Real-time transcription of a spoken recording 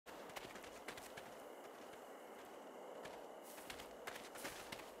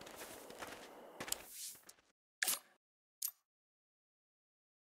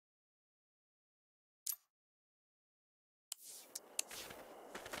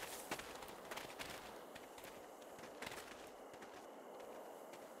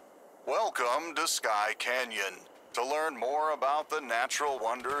Welcome to Sky Canyon. To learn more about the natural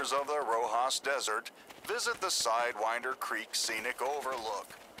wonders of the Rojas Desert, visit the Sidewinder Creek Scenic Overlook.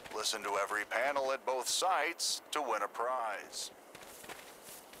 Listen to every panel at both sites to win a prize.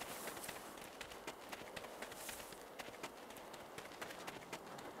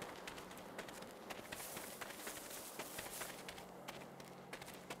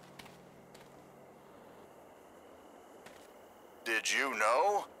 Did you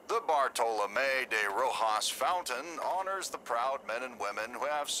know? The Bartolomé de Rojas Fountain honors the proud men and women who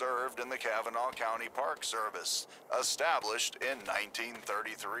have served in the Cavanaugh County Park Service, established in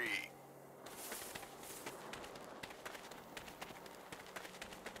 1933.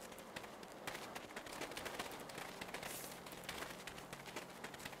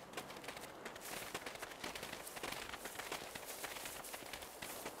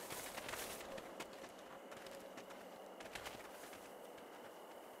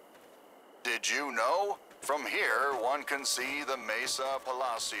 Did you know? From here, one can see the Mesa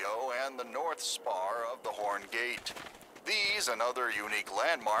Palacio and the North Spar of the Horn Gate. These and other unique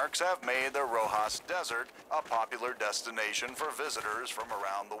landmarks have made the Rojas Desert a popular destination for visitors from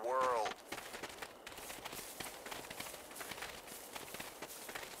around the world.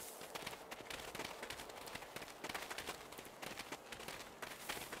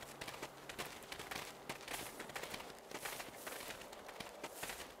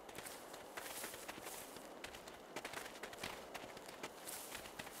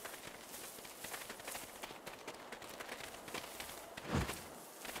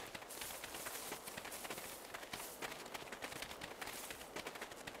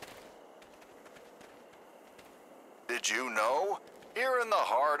 Did you know? Here in the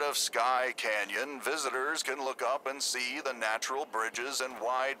heart of Sky Canyon, visitors can look up and see the natural bridges and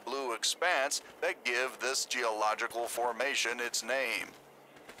wide blue expanse that give this geological formation its name.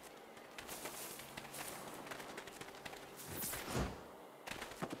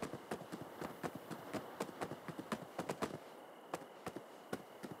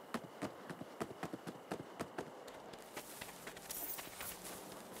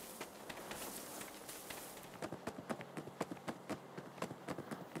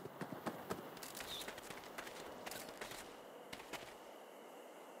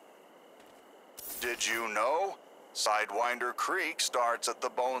 Did you know? Sidewinder Creek starts at the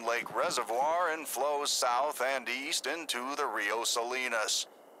Bone Lake Reservoir and flows south and east into the Rio Salinas.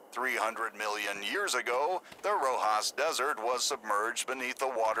 300 million years ago, the Rojas Desert was submerged beneath the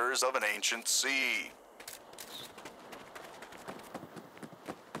waters of an ancient sea.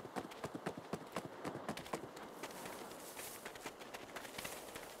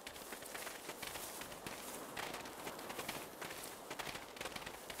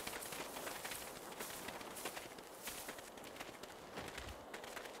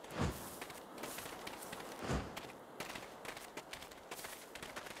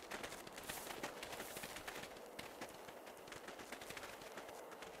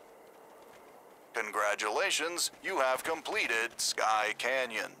 Congratulations, you have completed Sky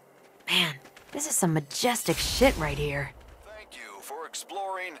Canyon. Man, this is some majestic shit right here. Thank you for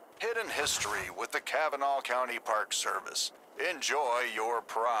exploring hidden history with the Cavanaugh County Park Service. Enjoy your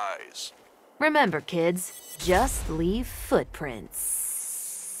prize. Remember, kids, just leave footprints.